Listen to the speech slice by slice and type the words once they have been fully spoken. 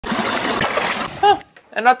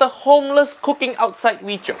Another homeless cooking outside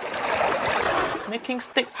region. Making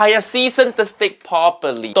steak. Higher season the steak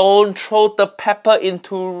properly. Don't throw the pepper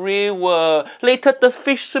into river. Later the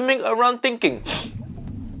fish swimming around thinking,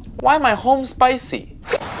 why my home spicy?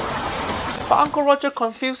 But Uncle Roger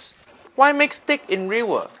confused. Why make steak in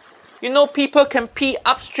river? You know people can pee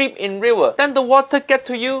upstream in river. Then the water get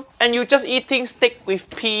to you and you just eating steak with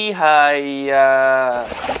pee.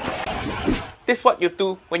 This is what you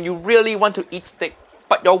do when you really want to eat steak,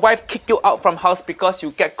 but your wife kick you out from house because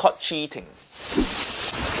you get caught cheating.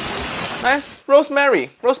 Nice.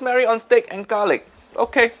 Rosemary. Rosemary on steak and garlic.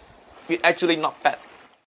 Okay. It's actually not bad.